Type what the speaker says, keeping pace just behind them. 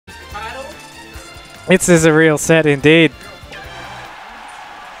This is a real set indeed.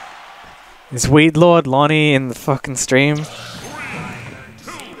 Is Weed Lord Lonnie in the fucking stream?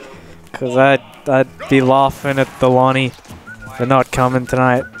 Cause I'd be laughing at the Lonnie for not coming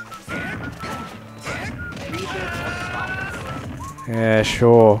tonight. Yeah,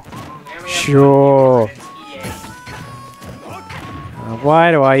 sure. Sure.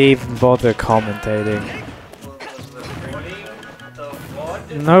 Why do I even bother commentating?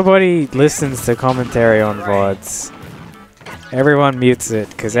 Nobody listens to commentary on VODs. Everyone mutes it,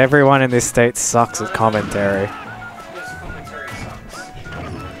 because everyone in this state sucks at commentary.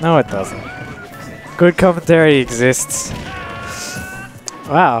 No, it doesn't. Good commentary exists.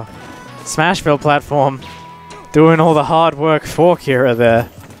 Wow. Smashville platform doing all the hard work for Kira there.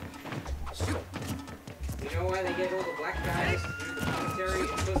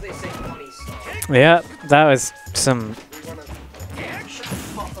 Yeah, that was some...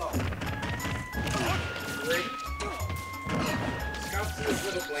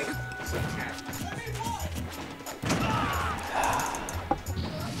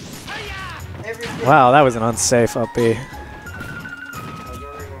 Wow, that was an unsafe up B.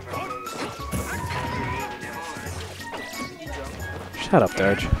 Shut up,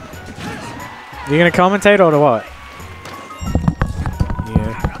 Doge. You gonna commentate or what?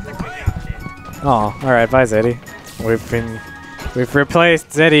 Yeah. Oh, alright, bye Zeddy. We've replaced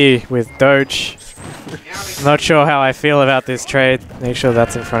Zeddy with Doge. Not sure how I feel about this trade. Make sure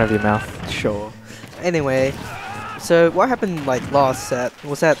that's in front of your mouth. Sure. Anyway, so what happened like last set?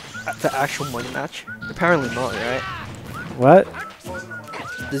 Was that the actual money match? Apparently not, right? What?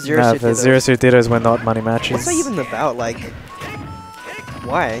 The Zero Suit Dittos were not money matches. What's that even about? Like,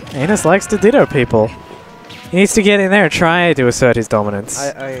 why? DrAinuss likes to Ditto people. He needs to get in there and try to assert his dominance.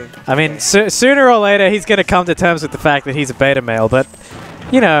 I mean, sooner or later he's going to come to terms with the fact that he's a beta male, but,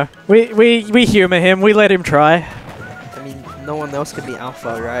 you know, we humor him, we let him try. I mean, no one else could be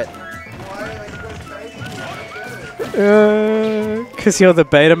alpha, right? 'Cause you're the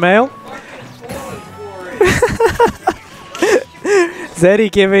beta male?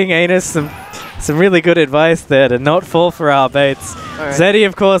 Zeddy giving DrAinuss some really good advice there to not fall for our baits. Right. Zeddy,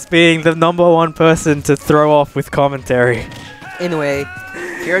 of course, being the #1 person to throw off with commentary. Anyway,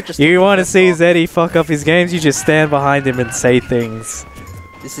 you want to see Zeddy fuck up his games, you just stand behind him and say things.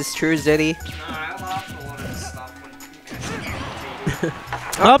 This is true, Zeddy.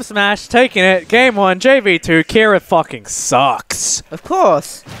 Up smash, taking it. Game 1, JV2. Kira fucking sucks. Of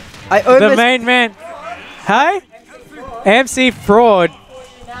course. The main man. Hi? MC Fraud.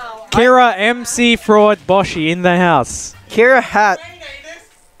 Kira MC Fraud Boshi in the house. Kira hat.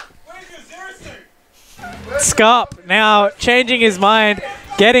 Scarp now changing his mind,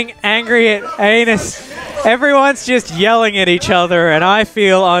 getting angry at DrAinuss. Everyone's just yelling at each other and I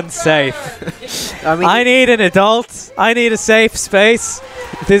feel unsafe. I need an adult. I need a safe space.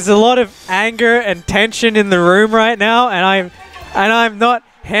 There's a lot of anger and tension in the room right now and I'm not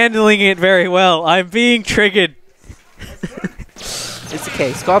handling it very well. I'm being triggered. It's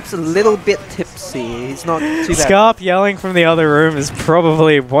okay. Scarp's a little bit tipsy. He's not too bad. Scarp yelling from the other room is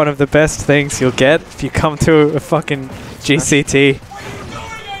probably one of the best things you'll get if you come to a fucking GCT.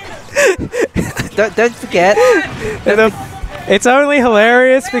 Don't forget. It's only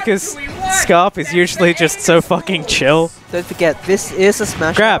hilarious because Scarp is usually just so fucking chill. Don't forget, this is a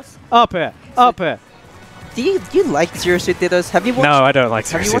Smash. Grab! Up here! Up here! Do you like Zero Suit Dittos? Have you watched? No, I don't like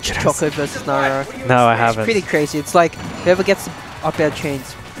Zero Suit Dittos. Have you watched Choco vs Nara? No, I haven't. It's pretty crazy. It's like whoever gets up air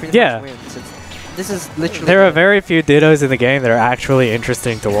chains pretty much wins. This is literally... There are very few Dittos in the game that are actually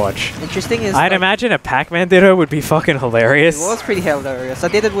interesting to watch. Interesting is... I'd imagine a Pac-Man Ditto would be fucking hilarious. It was pretty hilarious. I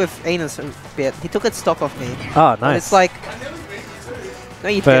did it with DrAinuss a bit. He took its stock off me. Oh, nice. But it's like... No,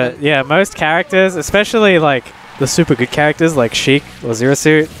 you didn't. But yeah, most characters, especially like the super good characters like Sheik or Zero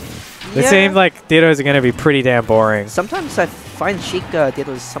Suit, it seems like Dittos are going to be pretty damn boring. Sometimes I find Sheik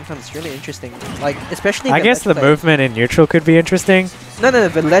Dittos sometimes really interesting. Like, especially I guess the movement in neutral could be interesting. No,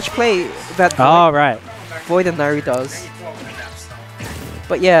 the ledge play that Void and Nari does.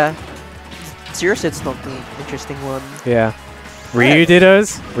 But yeah, Zero Suit's not the interesting one. Yeah. Ryu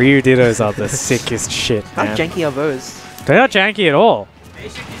Dittos? Ryu Dittos are the sickest shit, How janky are those? They're not janky at all. They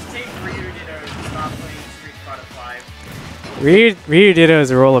should just take Ryu Dittos and stop playing Street Fighter 5. Ryu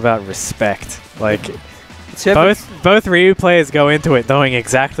Dittos are all about respect. Like, both Ryu players go into it knowing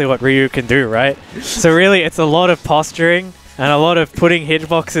exactly what Ryu can do, right? So really, it's a lot of posturing and a lot of putting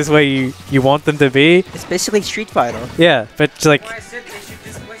hitboxes where you want them to be. It's basically Street Fighter. Yeah, but like... I said they should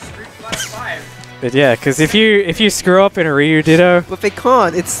just play Street Fighter 5. But yeah, because if you screw up in a Ryu Ditto... But they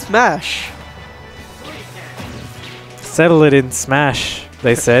can't, it's Smash. Settle it in Smash.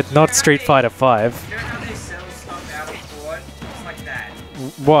 they said, not Street Fighter 5. You know how they sell stuff out of board? It's like that.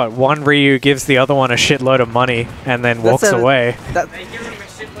 What? One Ryu gives the other one a shitload of money and then walks away. They give him a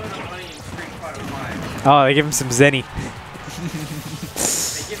shitload of money in Street Fighter 5. Oh, they give him some zenny. They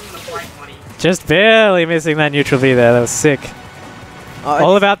give him the fight money. Just barely missing that neutral V there. That was sick.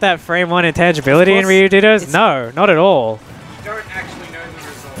 All about that frame 1 intangibility in Ryu Dittos? No, not at all. You don't actually know the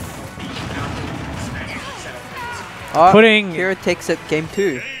result of the output setup. Putting here it takes it game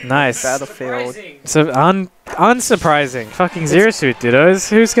 2. Nice. Battlefield. So unsurprising. Fucking Zero Suit Dittos.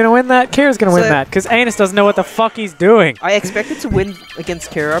 Who's gonna win that? Kira's gonna win that because ArrAinuss doesn't know what the fuck he's doing. I expected to win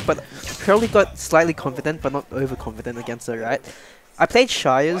against Kira, but probably got slightly confident, but not overconfident against her, right? I played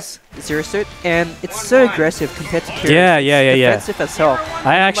Shire's Zero Suit, and it's so aggressive compared to Kira's. Yeah. Defensive as hell.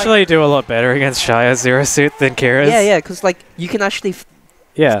 I actually do a lot better against Shire's Zero Suit than Kira's. Yeah, because like you can actually throw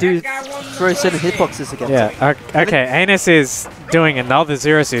certain hitboxes against it. Okay, ArrAinuss is doing another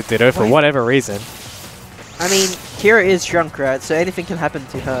Zero Suit Ditto for whatever reason. I mean, Kira is drunk, right? So anything can happen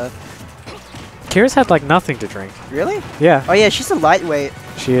to her. Kira's had like nothing to drink. Really? Yeah. Oh yeah, she's a lightweight.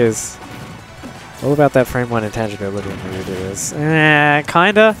 She is. All about that frame 1 intangibility in Ryu Dittos.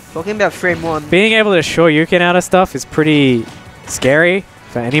 Kinda. Talking about frame 1. Being able to Shoryuken out of stuff is pretty scary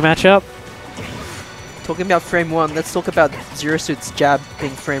for any matchup. Talking about frame 1, let's talk about Zero Suit's jab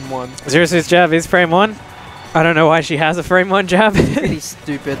being frame 1. Zero Suit's jab is frame 1. I don't know why she has a frame 1 jab. Pretty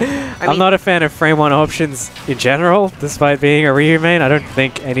stupid. I'm not a fan of frame 1 options in general, despite being a Ryu main. I don't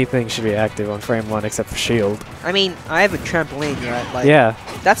think anything should be active on frame 1 except for shield. I mean, I have a trampoline, right? Like, yeah.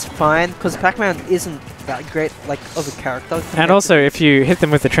 That's fine, because Pac-Man isn't that great like of a character. And also, if you hit them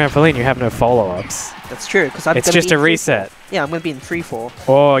with the trampoline, you have no follow-ups. That's true, because it's just a reset. Yeah, I'm going to be in 3-4.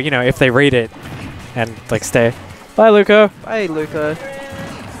 Or, you know, if they read it and, like, stay. Bye, Luco. Bye, Luco.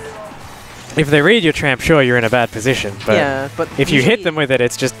 If they read your tramp, sure, you're in a bad position. But if you hit them with it,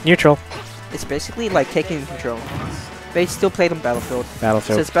 it's just neutral. It's basically like taking control. They still played on Battlefield.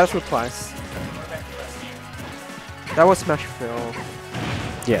 So it's Battlefield twice. That was Smash Field.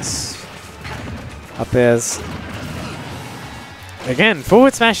 Yes. Up airs. Again,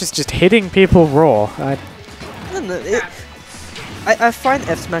 forward smash is just hitting people raw. I don't know. I find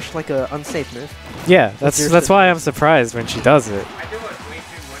F smash like a unsafe move. Yeah, that's why I'm surprised when she does it. I do it way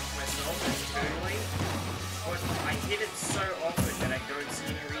too much myself internally, but I hit it so often that I don't see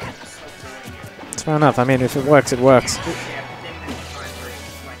any reason to stop doing it. It's fair enough. I mean, if it works, it works.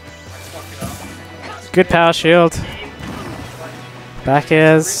 Good power shield. Back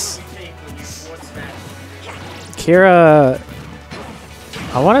airs. Kira,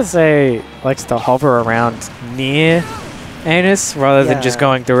 I want to say, likes to hover around near ArrAinuss rather than just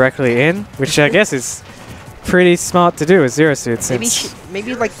going directly in, which I guess is pretty smart to do with Zero Suit. Maybe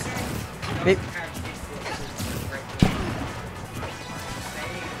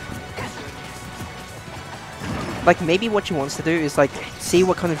maybe what she wants to do is like see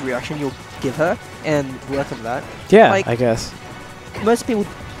what kind of reaction you'll give her and work on that. Yeah, like, I guess. Most people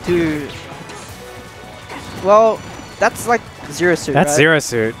do. Well, that's like Zero Suit. That's right? Zero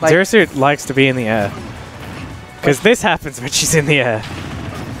Suit. Like, Zero Suit likes to be in the air. Because this happens when she's in the air.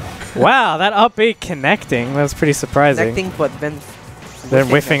 Wow, that up B connecting. That was pretty surprising. Connecting, but then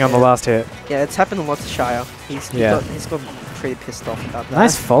whiffing on the last hit. Yeah, it's happened a lot to Shire. He's got pretty pissed off about that.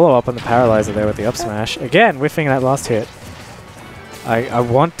 Nice follow-up on the Paralyzer there with the up smash. Again, whiffing that last hit. I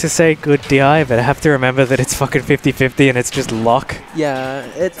want to say good DI, but I have to remember that it's fucking 50-50 and it's just luck. Yeah,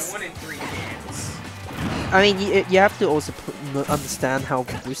 it's... I mean, you have to also understand how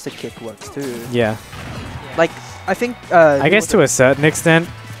booster kick works too. Yeah. Like, I think... I guess to a certain extent,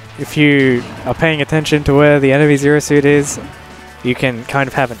 if you are paying attention to where the enemy Zero Suit is, you can kind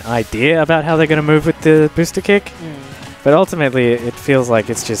of have an idea about how they're going to move with the booster kick. But ultimately, it feels like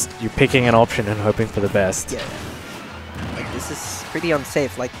it's just you picking an option and hoping for the best. Yeah. Like, this is pretty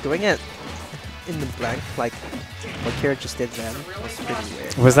unsafe. Like, doing it in the blank, like what Kira just did then, was pretty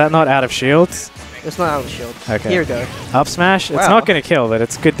weird. Was that not out of shields? It's not out of shield. Okay. Here we go. Up smash? Wow. It's not going to kill, but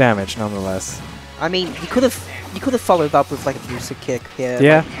it's good damage nonetheless. I mean, you could have followed up with like a booster kick here.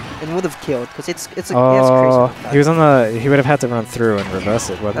 Yeah. Like, and would have killed because it's crazy. He was on the. He would have had to run through and reverse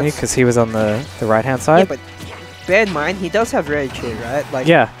it, wouldn't he? Because he was on the right hand side. Yeah, but bear in mind he does have rage here, right? Like.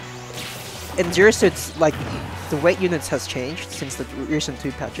 Yeah. And Zero Suit's like the weight units has changed since the recent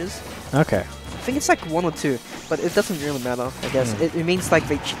 2 patches. Okay. I think it's like 1 or 2, but it doesn't really matter. I guess it means like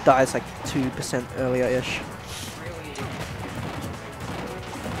they dies like 2% earlier-ish.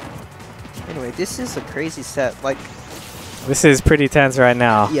 Anyway, this is a crazy set. Like, this is pretty tense right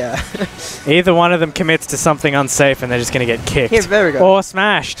now. Yeah. Either one of them commits to something unsafe and they're just going to get kicked. Here, there we go. Or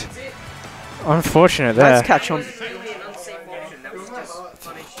smashed. Unfortunate there. Nice catch on.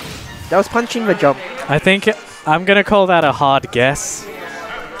 That was punching the jump. I think I'm gonna call that a hard guess.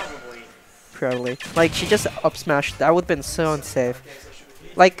 Probably. Like, she just up smashed. That would have been so unsafe.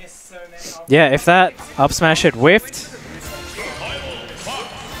 Like, Yeah, if that up smash had whiffed,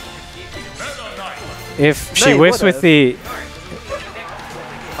 if she it whiffs with would've. the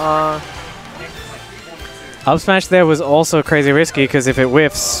up smash there was also crazy risky because if it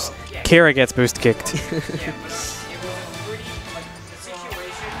whiffs, Kira gets boost kicked.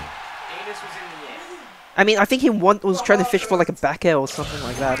 I mean, I think he was trying to fish for like a back air or something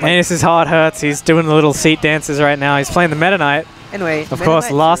like that. Like, Anus' his heart hurts. He's doing the little seat dances right now. He's playing the Meta Knight. anyway, Of Meta course,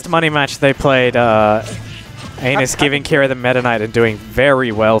 Knight last first. money match they played, Anus giving Kira the Meta Knight and doing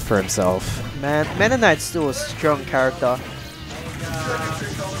very well for himself. Man, Meta Knight's still a strong character.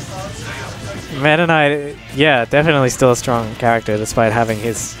 Meta Knight, yeah, definitely still a strong character despite having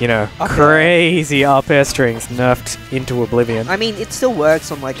his, you know, Up air. crazy up air strings nerfed into oblivion. I mean, it still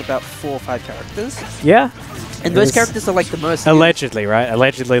works on like about 4 or 5 characters. Yeah. And It those is characters are like the most used. Allegedly, right?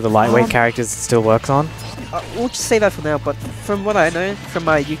 Allegedly the lightweight characters it still works on. We'll just say that for now, but from what I know from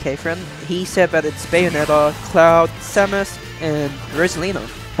my UK friend, he said that it's Bayonetta, Cloud, Samus, and Rosalina.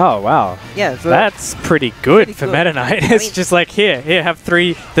 Oh, wow. Yeah, That's pretty good Pretty for good. Meta Knight. I It's mean- just like, here, have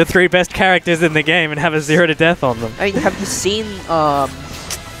the 3 best characters in the game and have a 0 to death on them. I mean, have you seen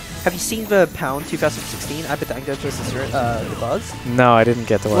the Pound 2016 Abadango versus the Buzz? No, I didn't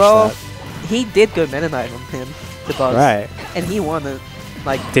get to watch Well, that. he did go Meta Knight on him, the Buzz. Right. And he won it.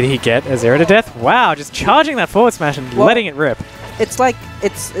 Like, Did he get a 0 to death? Wow, just charging that forward smash and Well- letting it rip. it's like,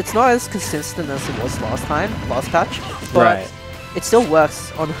 it's not as consistent as it was last patch, but Right. it still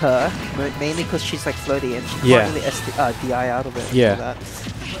works on her, mainly because she's like floaty and she Yeah. can't really DI out of it. and Yeah. all that.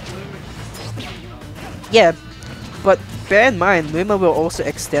 Yeah, but bear in mind, Luma will also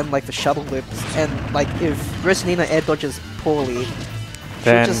extend like the shuttle loops, and like if Rosalina air dodges poorly,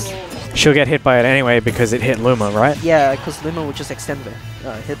 Then just she'll get hit by it anyway because it hit Luma, right? yeah, because Luma will just extend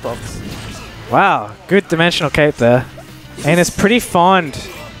the hitbox. Wow, good dimensional cape there. And it's pretty fond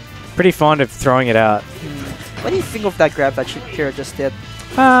of throwing it out. What do you think of that grab that Kira just did?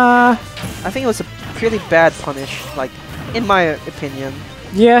 Uh, I think it was a pretty bad punish, like in my opinion.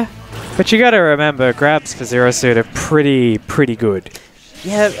 yeah. But you gotta remember, grabs for Zero Suit are pretty good.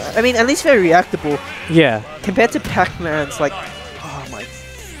 Yeah, I mean at least very reactable Yeah. compared to Pac-Man's. Like, oh my,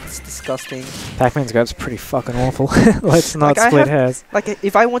 it's disgusting. Pac-Man's grab's pretty fucking awful. Let's not Like, I split have- hairs. Like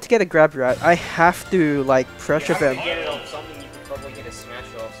if I want to get a grab right, I have to like pressure them. Get it off something, you can probably get a smash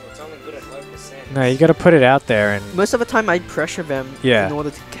off, so it's only good at 1%. No, you gotta put it out there and Most of the time I pressure them Yeah. in order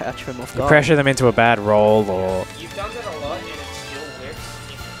to catch them off guard. pressure them into a bad roll or... You've done that a lot, and it still whips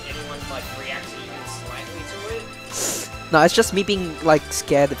if anyone like reacts even slightly to it. No, it's just me being like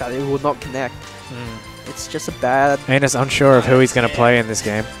scared that it will not connect. It's just a bad. Anus unsure of who he's gonna play in this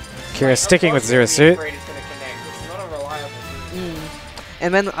game. Kira sticking with Zero Suit. It's not a reliable move.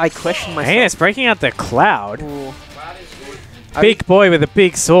 And then I question myself. Anus breaking out the Cloud. Ooh. Cloud is good. Big boy with a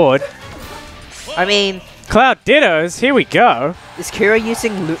big sword. I mean, Cloud dittos, here we go. is Kira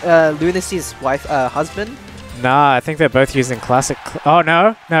using Lunacy's husband? Nah, I think they're both using classic. Oh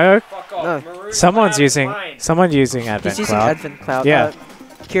no, Fuck off. No. Maroon someone's Cloud is using mine. Advent He's using Cloud. Advent Cloud. Yeah.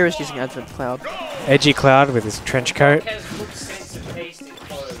 Kira's using Advent Cloud. Edgy Cloud with his trench coat. Has look, sense, and taste in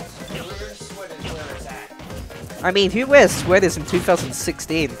clothes. Maroon sweater's where it's at. I mean, who wears sweaters in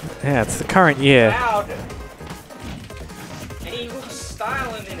 2016? Yeah, it's the current year. Cloud. And he looks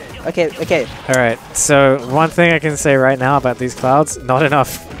styling in it. Okay. Alright, so one thing I can say right now about these clouds, not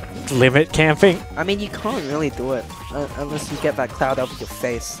enough limit camping. I mean, you can't really do it unless you get that cloud out of your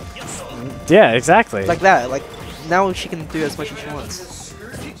face. Yeah, exactly. Like that. Like, now she can do as much as she wants.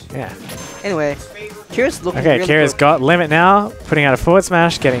 Yeah. Anyway, Kira's looking Okay, really Kira's good. got limit now, putting out a forward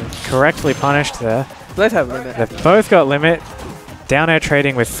smash, getting correctly punished there. Both have limit. They've both got limit. Down air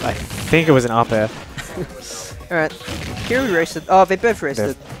trading with, I think it was an up air. Alright. Kira wasted. Oh, they both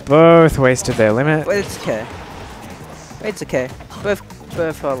wasted. They've both wasted their limit. But it's okay. It's okay.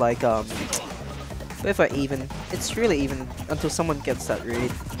 Both are like both are even. It's really even until someone gets that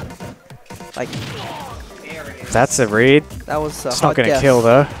read. Like There it is. That's a read. that was a It's not hard going to guess. kill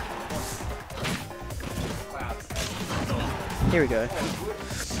though. Cloud. Here we go.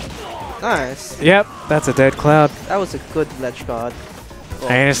 Nice. Yep, that's a dead cloud. That was a good ledge guard. Well,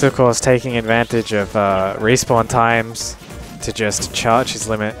 Anus, of course, taking advantage of respawn times to just charge his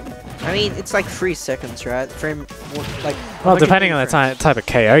limit. I mean, it's like 3 seconds, right? Like. Well, 100 depending on the type of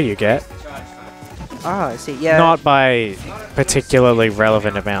KO you get. Ah, I see. Yeah. Not by particularly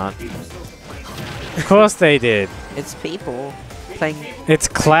relevant amount. Of course they did. It's people playing. It's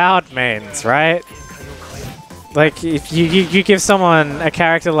Cloud mains, right? Like, if you give someone a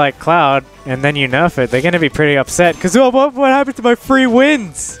character like Cloud and then you nerf it, they're going to be pretty upset. Because, oh, what happened to my free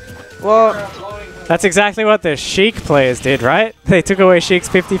wins? Well, that's exactly what the Sheik players did, right? They took away Sheik's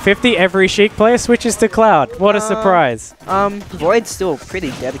 50-50. Every Sheik player switches to Cloud. What a surprise. Void's still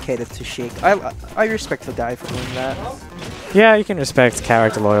pretty dedicated to Sheik. I respect the guy for doing that. Yeah, you can respect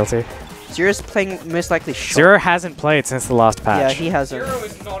character loyalty. Zero's playing most likely Shock. Zero hasn't played since the last patch. Yeah, he hasn't. Zero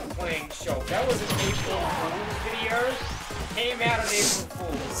is not playing Shock. That was an April Fool's video. Came out on April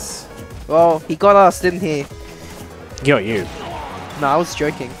Fool's. Well, he got us, didn't he? Yo, you. No, I was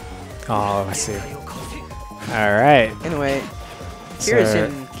joking. Oh, I see. Alright. Anyway, Kira's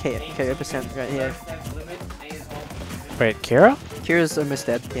in KO percent right here. Wait, Kira? Kira's almost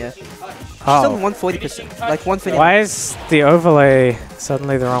dead, yeah. Oh. Still 140%. Like 150. Why is the overlay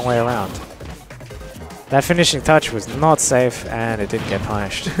suddenly the wrong way around? That finishing touch was not safe and it didn't get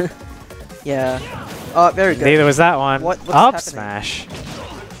punished. Yeah. Oh, very good. Neither was that one. What's Up happening? smash.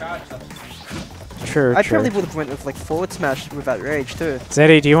 True, I true. probably would have went with like forward smash with that rage too.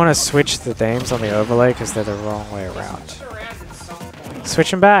 Zeddy, do you want to switch the names on the overlay because they're the wrong way around?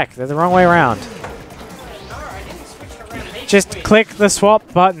 Switch them back. They're the wrong way around. Just click the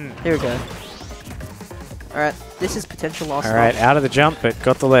swap button. Here we go. Alright, this is potential loss. Alright, out of the jump, but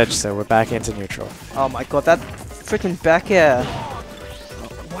got the ledge, so we're back into neutral. Oh my god, that freaking back air.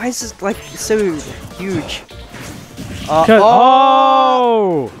 Why is this like so huge?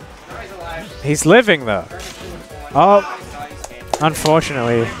 Oh! He's living though. Oh,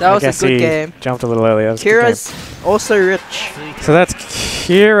 unfortunately, That was I guess a good he game. jumped a little earlier. It was a good Kira's also rich. game. So that's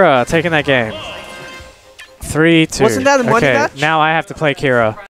Kira taking that game. 3-2. Wasn't that a money okay, match? now I have to play Kira.